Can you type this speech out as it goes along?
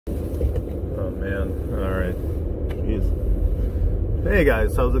man. Alright. Jeez. Hey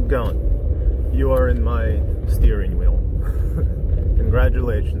guys, how's it going? You are in my steering wheel.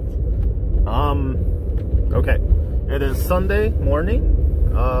 Congratulations. Okay. It is Sunday morning.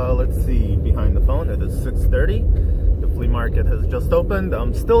 Let's see, behind the phone, it is 6:30. The flea market has just opened.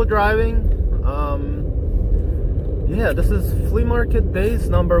 I'm still driving. Yeah, this is flea market days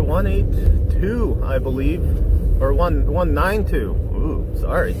number 182, I believe. Or 192. Ooh,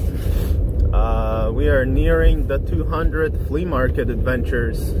 sorry. We are nearing the 200 flea market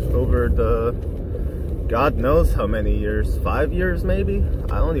adventures over the God knows how many years. 5 years maybe?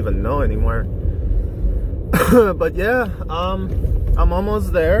 I don't even know anymore. But yeah, I'm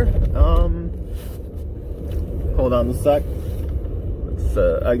almost there. Hold on a sec.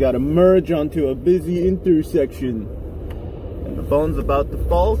 I gotta merge onto a busy intersection. And the phone's about to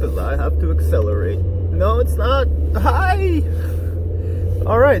fall because I have to accelerate. No, it's not. Hi!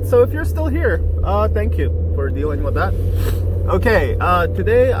 Alright, so if you're still here, thank you for dealing with that. Okay,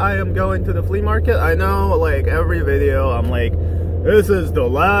 today I am going to the flea market. I know, like, every video I'm like, this is the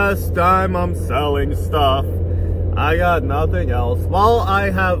last time I'm selling stuff. I got nothing else. Well,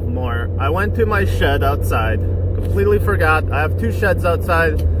 I have more. I went to my shed outside. Completely forgot. I have 2 sheds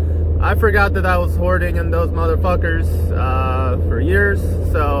outside. I forgot that I was hoarding in those motherfuckers for years.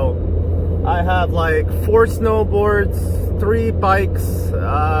 So I have like 4 snowboards, 3 bikes,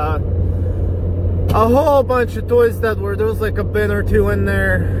 a whole bunch of toys there was like a bin or 2 in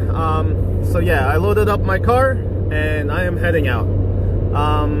there. So yeah, I loaded up my car and I am heading out.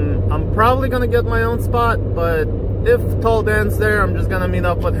 I'm probably gonna get my own spot, but if Tall Dan's there, I'm just gonna meet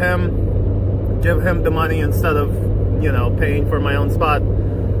up with him, give him the money instead of, you know, paying for my own spot,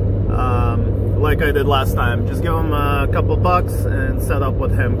 like I did last time. Just give him a couple bucks and set up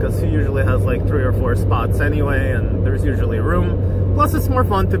with him, because he usually has like 3 or 4 spots anyway, and there's usually room. Plus, it's more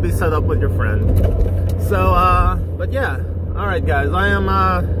fun to be set up with your friend. So, but yeah. Alright guys, I am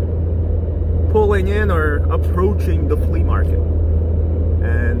pulling in or approaching the flea market.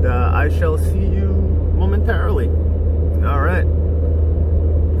 And I shall see you momentarily. Alright.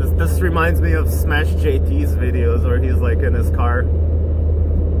 This reminds me of Smash JT's videos where he's like in his car.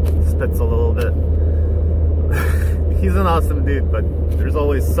 Spits a little bit. He's an awesome dude, but there's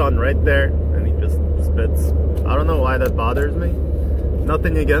always sun right there and he just spits. I don't know why that bothers me.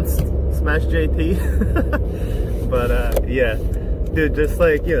 Nothing against Smash JT. But yeah. Dude, just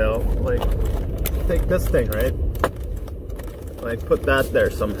like, you know, like, take this thing, right? Like, put that there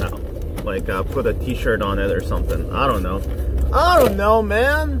somehow. Like, put a t-shirt on it or something. I don't know. I don't know,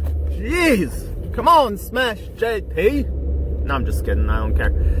 man. Jeez. Come on, Smash JT. No, I'm just kidding. I don't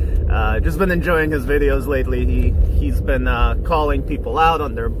care. Just been enjoying his videos lately. He's been calling people out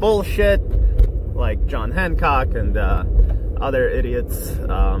on their bullshit. Like John Hancock and other idiots.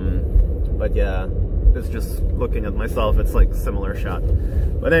 But yeah, it's just looking at myself. It's like a similar shot.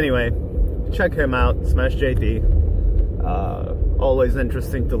 But anyway, check him out. Smash JT. Always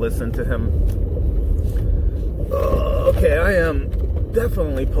interesting to listen to him. Okay, I am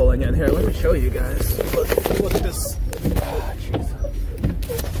definitely pulling in here. Let me show you guys. Look at this. Oh, jeez.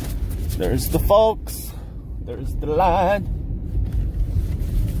 There's the folks. There's the line.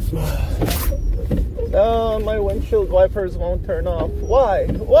 Oh, my windshield wipers won't turn off. Why?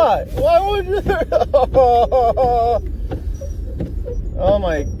 Why? Why would you turn off? Oh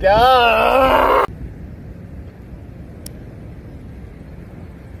my god.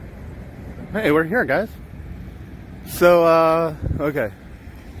 Hey, we're here, guys. So, okay.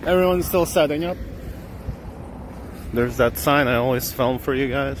 Everyone's still setting up. There's that sign I always film for you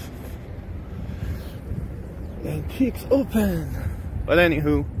guys. Antiques open. But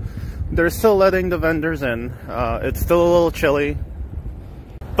anywho, they're still letting the vendors in. It's still a little chilly.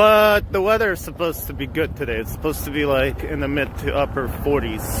 But the weather is supposed to be good today. It's supposed to be like in the mid to upper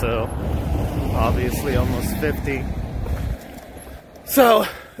 40s. So, obviously almost 50. So,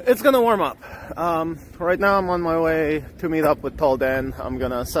 it's gonna warm up. Right now I'm on my way to meet up with Tall Dan. I'm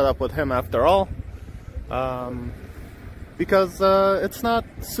gonna set up with him after all. Because it's not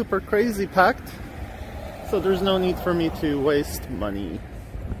super crazy packed. So there's no need for me to waste money.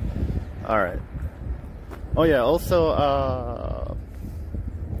 Alright. Oh yeah, also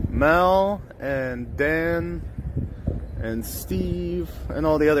Mel and Dan and Steve and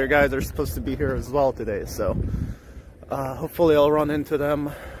all the other guys are supposed to be here as well today. So hopefully I'll run into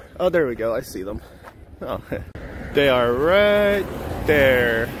them. Oh, there we go. I see them. Oh, they are right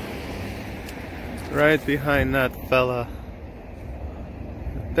there. Right behind that fella.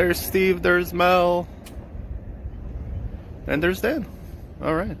 There's Steve, there's Mel. And there's Dan.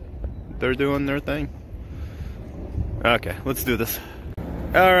 Alright. They're doing their thing. Okay, let's do this.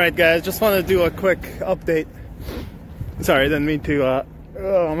 Alright guys, just want to do a quick update. Sorry, didn't mean to,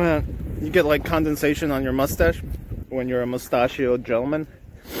 oh man. You get like condensation on your mustache when you're a mustachioed gentleman.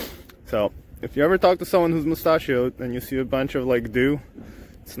 So, if you ever talk to someone who's mustachioed and you see a bunch of like dew,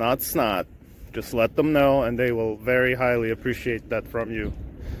 it's not snot. Just let them know and they will very highly appreciate that from you.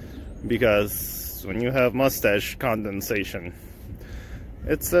 Because when you have mustache condensation,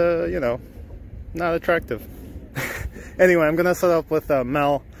 it's, you know, not attractive. Anyway, I'm gonna set up with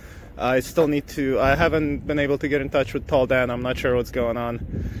Mel. I still need to, I haven't been able to get in touch with Tall Dan. I'm not sure what's going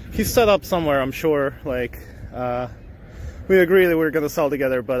on. He's set up somewhere, I'm sure. Like, we agreed that we were gonna sell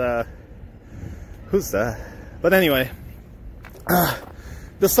together, but, who's that? But anyway,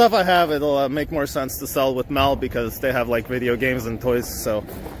 the stuff I have, it'll make more sense to sell with Mel because they have like video games and toys. So,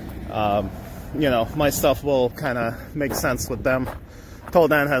 you know, my stuff will kind of make sense with them. Tall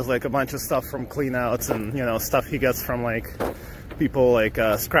Dan has like a bunch of stuff from cleanouts and, you know, stuff he gets from like people like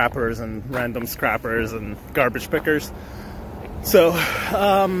scrappers and random scrappers and garbage pickers. So,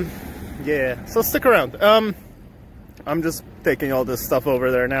 yeah, so stick around. I'm just taking all this stuff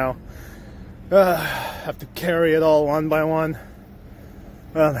over there now. Have to carry it all one by one.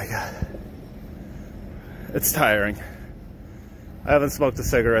 Oh my god. It's tiring. I haven't smoked a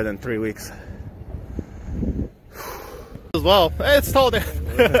cigarette in 3 weeks. As well. Hey, it's Tall Dan.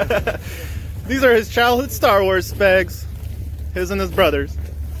 These are his childhood Star Wars bags. His and his brother's.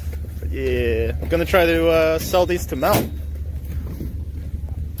 But yeah, I'm gonna try to sell these to Mel.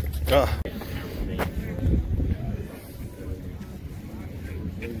 Ugh.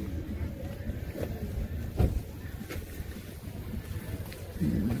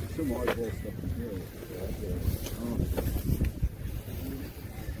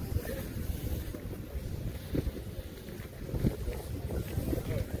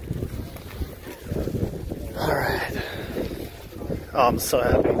 Oh, I'm so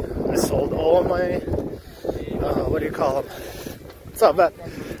happy. I sold all my, what do you call them? What's up, man?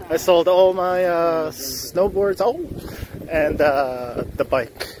 I sold all my snowboards, and the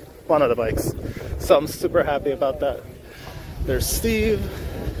bike, one of the bikes. So I'm super happy about that. There's Steve.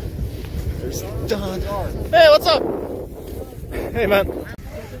 There's John. Hey, what's up? Hey, man.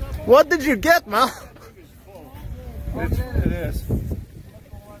 What did you get, Mal? It is.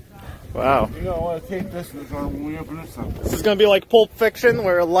 Wow. You know, I want to take this when we open this up. This is going to be like Pulp Fiction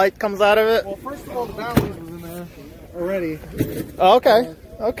where a light comes out of it? Well, first of all, the batteries was in there already. Oh, okay.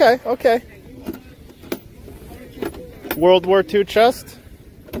 Okay, okay. World War II chest.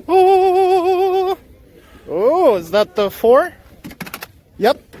 Oh, oh, is that the 4?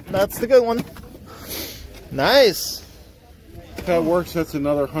 Yep, that's the good one. Nice. If that works, that's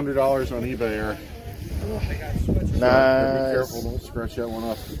another $100 on eBay there. Nice. Be careful, don't scratch that one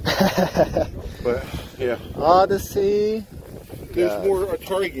up. But yeah, Odyssey. there's more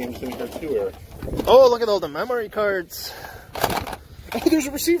Atari games in here too, Eric. Oh, look at all the memory cards. Oh, there's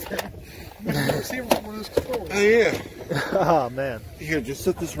a receiver. There's a receiver from one of those controllers. Oh yeah. Oh man. Here, just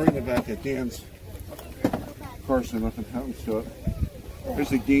set this right in the back of Dan's car so nothing happens to it.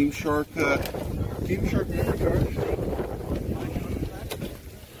 There's a Game Shark memory card.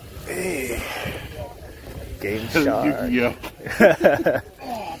 Hey. Game Shark. Yeah.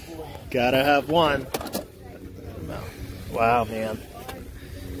 Gotta have one. Wow, man.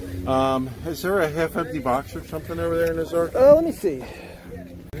 Is there a half-empty box or something over there in this arc? Oh, let me see.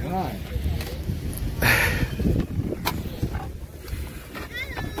 Hi.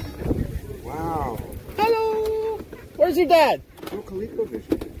 Wow. Hello. Where's your dad? No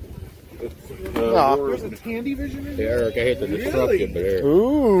ColecoVision. There's a Tandy Vision in Hey, Eric, I hate to disrupt you, but Eric,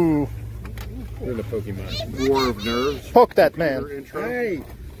 Ooh. we're in the Pokemon. War of Nerves. Poke that man. Hey,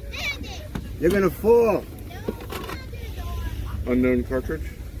 you're gonna fall. Unknown cartridge.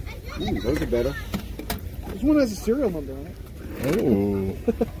 Ooh, those are better. This one has a serial number on it. Ooh.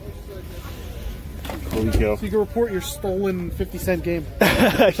 Coleco. So you can report your stolen 50-cent game.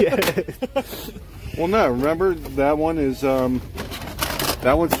 Yeah. Well, no. Remember that one is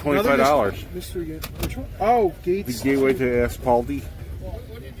that one's $25. Mystery game. Which one? Oh, The Gates. Gateway to Aspaldi.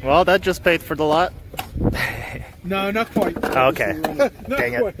 Well, that just paid for the lot. No, not quite. Okay. Not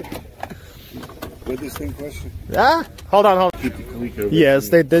Dang it. quite. What this thing question? Ah, hold on, hold on. Keep the Coleco. Yes,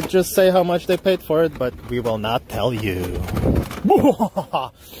 they did just say how much they paid for it, but we will not tell you.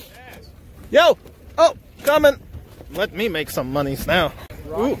 Yo! Oh, coming! Let me make some monies now.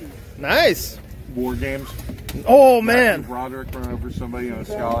 Ooh, nice! War games. Oh, man! Roderick run over somebody on a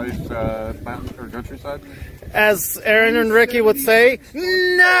sky's mountain or countryside. As Aaron and Ricky would say,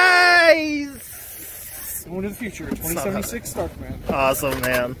 nice! Going to the future. 2076 Starkman. Awesome,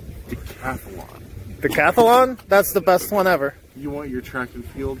 man. Decathlon. Decathlon? That's the best one ever. You want your track and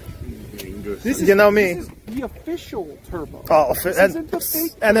field? You can go This is, You know me. This is the official turbo. Oh, This and, isn't the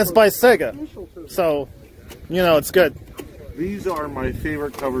fake and it's turbo, by it's the Sega, official turbo. so you know it's good. These are my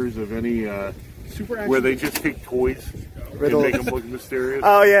favorite covers of any Super where action. they just take toys Riddle. and make them look mysterious.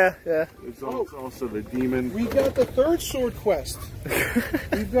 Oh yeah, yeah. It's also the demon. We got the third sword quest.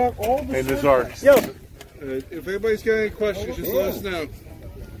 We've got all the And sword there's our- quests. Yo, If anybody's got any questions, just let us know.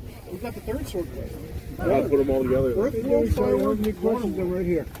 We've got the third sword quest. I'll put them all together. Earthworm, fireworm, questions are right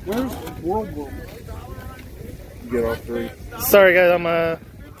here. Where's World World? Get all three. sorry guys,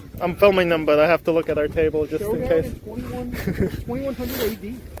 I'm filming them, but I have to look at our table just in Showdown case. in 2100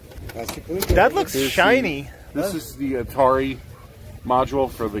 AD. That's the That looks Here's shiny. This is the Atari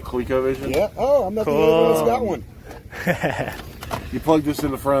module for the ColecoVision. Yeah. Oh, I'm not the only one that's got one. You plug this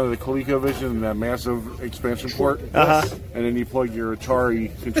in the front of the ColecoVision and that massive expansion port, Uh-huh. and then you plug your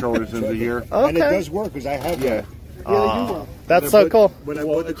Atari controllers into here. And it Okay. does work because I have Yeah. one. That's so cool. When I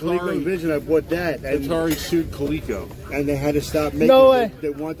Well, bought the Atari- ColecoVision, I bought that, and, Atari sued Coleco. and they had to stop making No it. way. They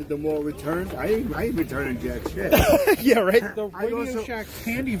wanted them all returned. I ain't returning jack shit. Yeah, right. The I Radio also- Shack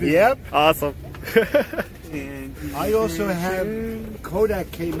Candy Vision. Yep. Awesome. And I also have Kodak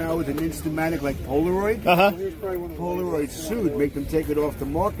came out with an Instamatic like Polaroid. Uh-huh. Polaroid sued, make them take it off the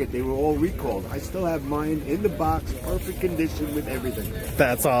market. They were all recalled. I still have mine in the box, perfect condition with everything.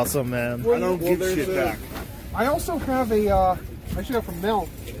 That's awesome, man. I don't give shit back. I also have a, I actually got from Mel.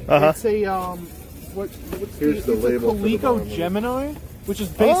 Uh-huh. It's a, what's Here's the it's label a for the Coleco bottom. Gemini, which is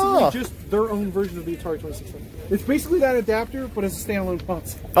basically Oh. just their own version of the Atari 2600. It's basically that adapter, but it's a standalone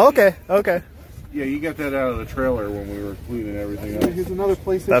console. Okay, okay. Yeah, you got that out of the trailer when we were cleaning everything up. Here's another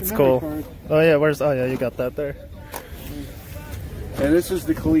PlayStation That's memory cool. card. Oh yeah, oh yeah, you got that there. And this is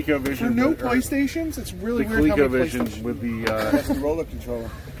the ColecoVision. For no or PlayStations, it's really The weird how many ColecoVision PlayStations. with the, That's the roller controller.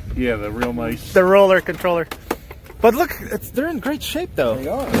 yeah, the real nice. The roller controller. But look, they're in great shape though. They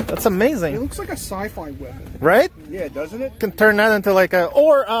are. That's It amazing, looks like a sci-fi weapon. right? Yeah, doesn't it? Can turn that into like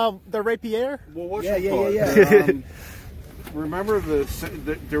the rapier. Well, what's Yeah, your yeah, thought? yeah, yeah. Remember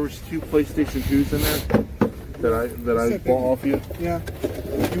there was 2 PlayStation 2s in there that I bought off you? Yeah.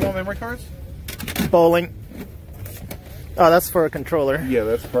 You want memory cards? Bowling. Oh, that's for a controller. Yeah,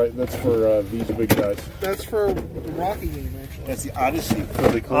 that's for these big guys. That's for the Rocky game, actually. That's the Odyssey. For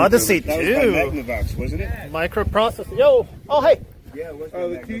the Coleco. Odyssey That was by 2. Magnavox, wasn't it? Microprocessor. Yo. Oh hey. Yeah, it was by Oh,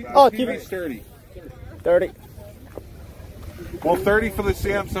 the Magnavox. Oh, TV's 30. 30. Well, 30 for the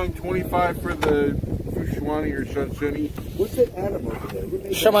Samsung, 25 for the Fushwani or Shunshuni. What's that animal over there? What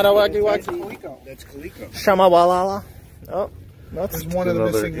is that? Shamarawagi That's wagi. Coleco. That's Coleco. Shamawalala. Oh, that's There's one of the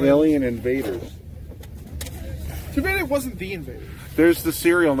Another missing links. Alien Invaders. Too bad it wasn't the Invader. There's the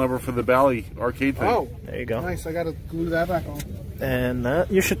serial number for the Bally arcade thing. Oh, there you go. nice. I gotta glue that back on. And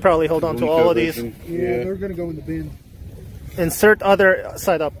you should probably hold on to all of these. ColecoVision. Yeah, they're gonna go in the bin. Insert other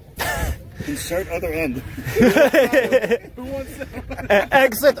side up. Insert other end. Who wants that?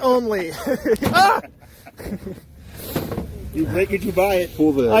 Exit only. Ah! You break it, you buy it.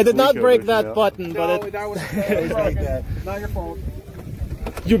 Pull the I did not break ColecoVision that out. button, No, but that was like that. not your fault.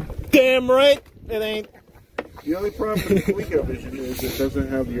 you damn right it ain't. The only problem with the ColecoVision is it doesn't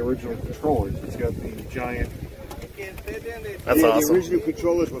have the original controllers. It's got the giant That's Yeah, awesome. the original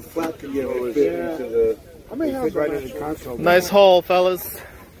controllers were flat controllers. fit into the. I may They have fit some right in the actually. console. Nice haul, fellas.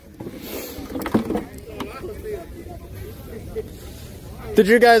 Did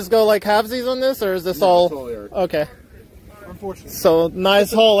you guys go like halvesies on this, or is this all? That's all Eric. Okay. Unfortunately. So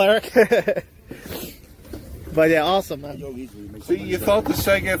nice haul, Eric. But yeah, awesome, man. See, you thought the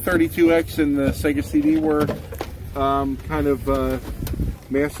Sega 32X and the Sega CD were kind of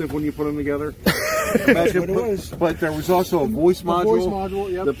massive when you put them together. That's what it was. But there was also a voice module, voice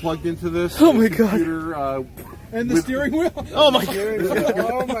module, yep. that plugged into this. Oh my The God. computer, And the steering wheel. Oh my god.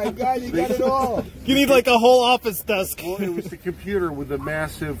 Oh my God, you got it all. You need like a whole office desk. well, it was the computer with a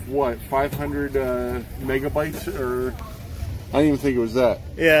massive, what, 500 megabytes? Or I don't even think it was that.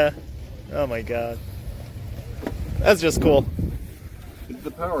 Yeah. Oh my god. That's just cool.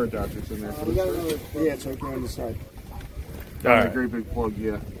 The power adapter's in there. We got another. Yeah, it's right there on the side. All A right. great big plug,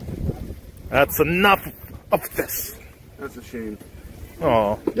 yeah. That's enough of this. That's a shame.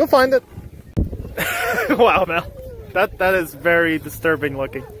 Oh, you'll find it. Wow, Mel. That is very disturbing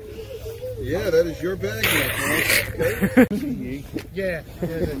looking. Yeah, that is your bag now, Yeah.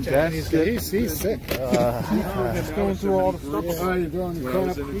 The Japanese guy. He's sick. He's going through all the stuff. When I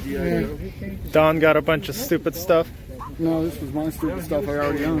was in the GIO. Don got a bunch of stupid stuff. No, this was my stupid stuff I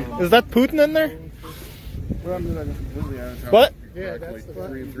already owned. Is that Putin in there? What? Yeah, that's the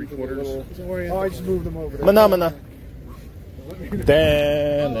 3 3/4. Oh, I just moved them over there. Manamana.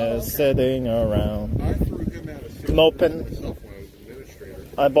 Dan is sitting around. I threw him out of Moping. myself when I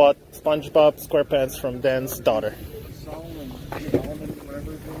I bought SpongeBob SquarePants from Dan's daughter.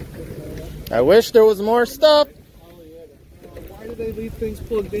 I wish there was more stuff. Why do they leave things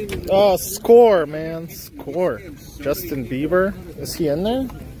plugged in? Oh, Score, man. Score. Justin Bieber. Is he in there?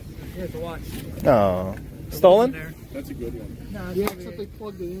 You have to watch. Oh. Stolen? That's a good one. No, yeah, except they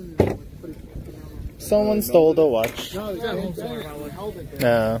plugged it in and put it. Someone stole the watch. No, it's home somewhere. Held it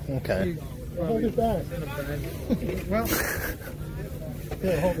No, there. okay. Hold it back. Well,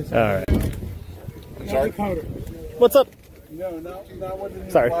 Alright. Sorry. What's up? No, not what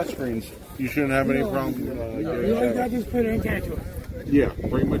the Sorry. flash screens. You shouldn't have any problem. you only got to just put an antenna to it. Yeah,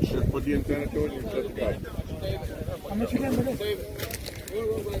 pretty much just put the antenna to it and you're set to go. How much you got for this?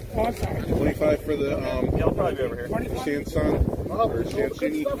 Oh, I'm sorry. 25 for the Y'all probably be over here. Samsung or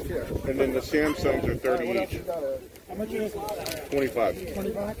Samsung, and then the Samsungs are 30 each. How much is this? 25.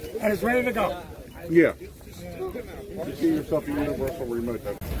 25? And it's ready to go. Yeah. You get yourself a universal remote.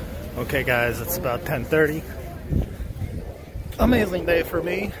 Okay guys, it's about 10:30. Amazing day for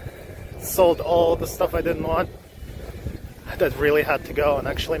me. Sold all the stuff I didn't want. That really had to go and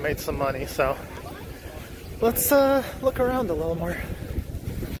actually made some money, so let's look around a little more.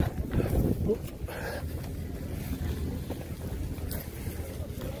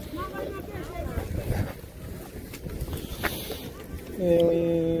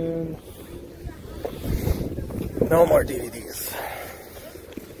 Alien. No more DVDs.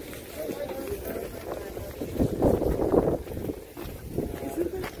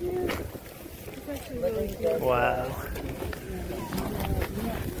 Wow.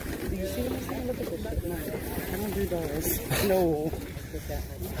 No.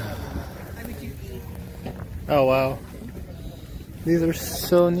 Oh wow. These are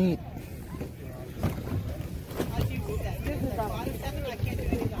so neat.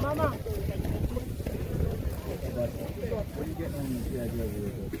 Mama.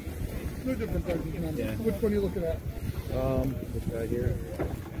 No different things. Yeah. Which one are you looking at? This guy here.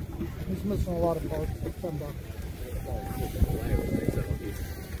 He's missing a lot of parts. $10.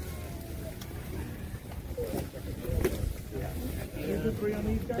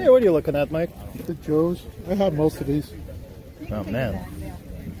 Hey, what are you looking at, Mike? The Joes. I have most of these. Oh man.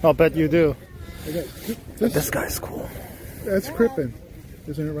 I'll bet you do. I got This guy's cool. That's Crippen.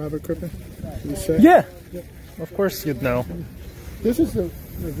 Isn't it Robert Crippen? You say? Yeah. Of course you'd know. This is the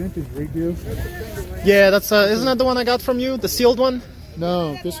vintage redo. Yeah, that's isn't that the one I got from you? The sealed one?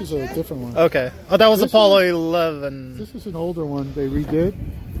 No, this is a different one. Okay. Oh, that was This Apollo is- 11. This is an older one they redid,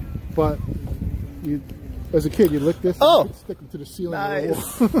 but you, as a kid, you lick this Oh! and you could stick them to the ceiling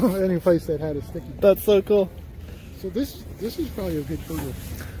Nice. of the wall. Any place that had a sticky. That's so cool. So this is probably a good figure.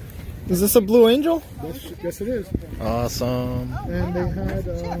 Is this a Blue Angel? Yes, it is. Awesome. And they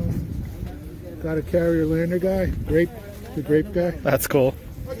had got a carrier lander guy, the grape guy. That's cool.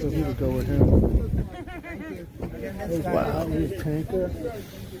 So he would go with him. Wow. Here's a tanker.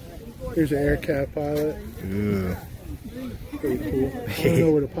 Here's an air cat pilot. Ooh. Pretty cool. I don't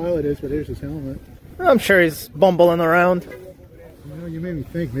know where the pilot is, but there's his helmet. I'm sure he's bumbling around. You know, you made me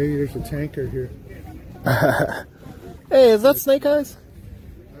think maybe there's a tanker here. Hey, is that Snake Eyes?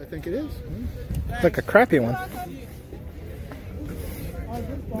 I think it is. It's like a crappy one.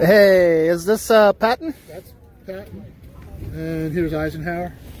 Hey, is this Patton? That's Patton. And here's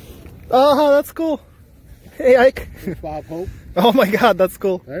Eisenhower. Oh, that's cool. Hey, Ike. Bob Hope. Oh my God, that's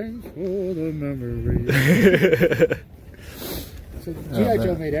cool. Thanks for the memory. So G.I.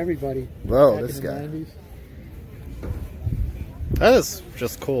 Joe made everybody. Whoa, back this in the guy. 90s. That is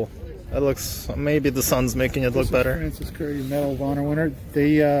just cool. That looks, maybe the sun's making it look This is better. Francis Curry Medal of Honor winner.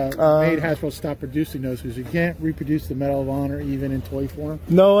 They made Hasbro stop producing those because you can't reproduce the Medal of Honor even in toy form.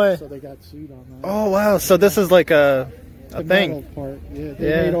 No way. So they got sued on that. Oh wow, so this is like a the thing. metal part. Yeah, they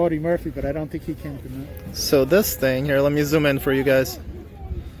Yeah. made Audie Murphy, but I don't think he came from that. So this thing, here, let me zoom in for you guys.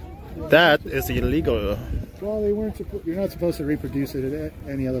 That is illegal. Well, they weren't. You're not supposed to reproduce it in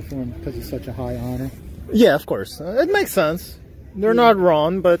any other form because it's such a high honor. Yeah, of course. It makes sense. They're not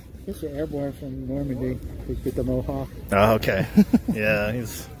wrong, but... It's an airborne from Normandy with the Mohawk. Oh, okay. Yeah,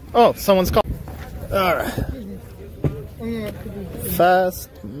 he's... Oh, someone's called. Alright. Fast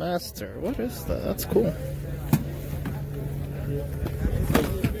Master. What is that? That's cool.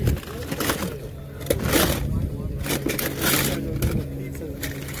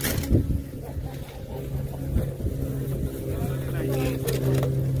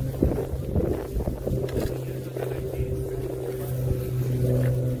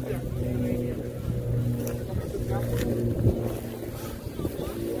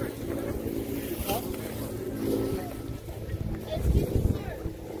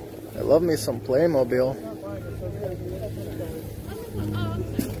 I love me some Playmobil.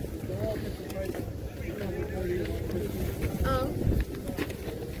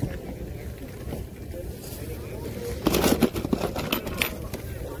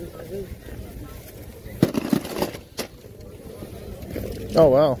 Oh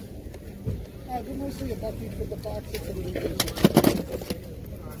wow.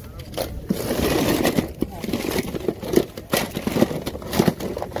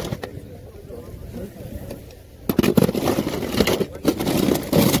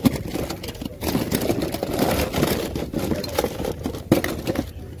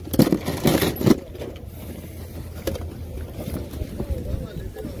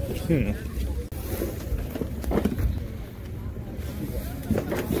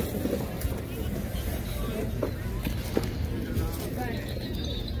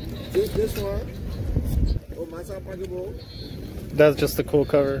 This one. Oh, my son Pagabo. That's just a cool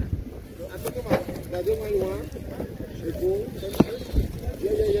cover. I think about that one you want. The cool.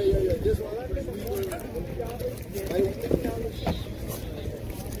 Yeah. This one.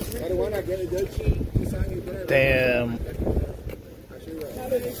 I don't want to get it. Damn.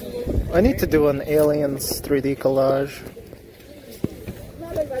 I need to do an Aliens 3D collage.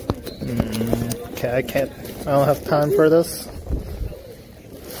 Okay, I can't. I don't have time for this.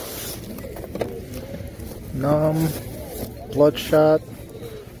 Bloodshot.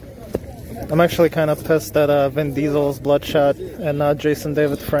 I'm actually kind of pissed that Vin Diesel's Bloodshot and not Jason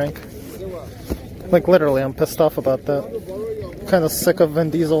David Frank. Like literally, I'm pissed off about that. I'm kind of sick of Vin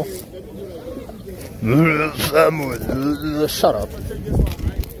Diesel. Shut up.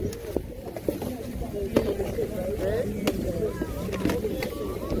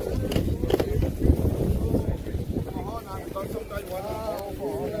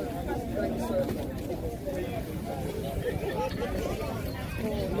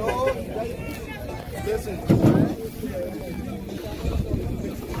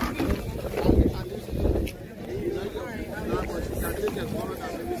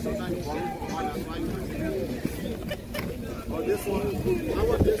 This one. I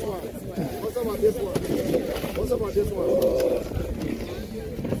want this one. What's about this one? What's about this one?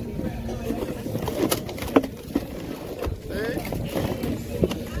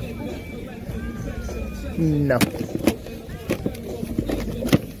 No.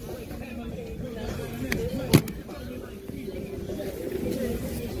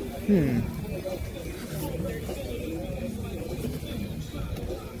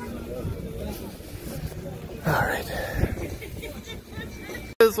 Alright.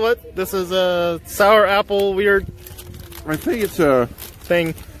 This is what? This is a sour apple weird I think it's a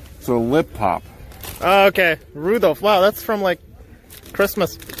thing. It's a lip pop. Oh, okay. Rudolph. Wow, that's from like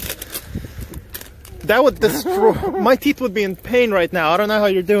Christmas. That would destroy. My teeth would be in pain right now. I don't know how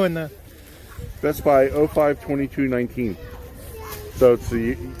you're doing that. Best Buy 05/22/19. So it's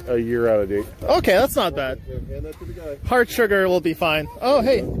a year out of date. Okay, that's not bad. Hand that to the guy. Hard sugar will be fine. Oh,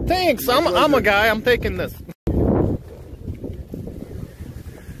 hey, thanks. I'm a guy. I'm taking this.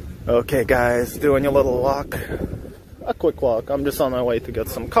 Okay, guys, doing a little walk. A quick walk. I'm just on my way to get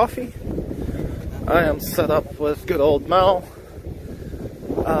some coffee. I am set up with good old Mal.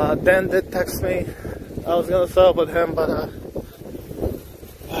 Dan did text me. I was gonna set up with him, but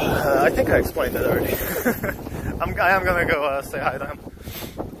I think I explained it already. I am gonna go say hi to him.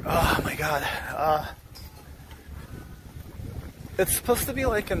 Oh my god. It's supposed to be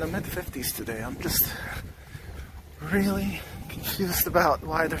like in the mid-50s today. I'm just really confused about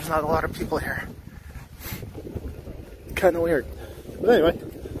why there's not a lot of people here. Kind of weird. But anyway,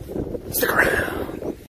 stick around.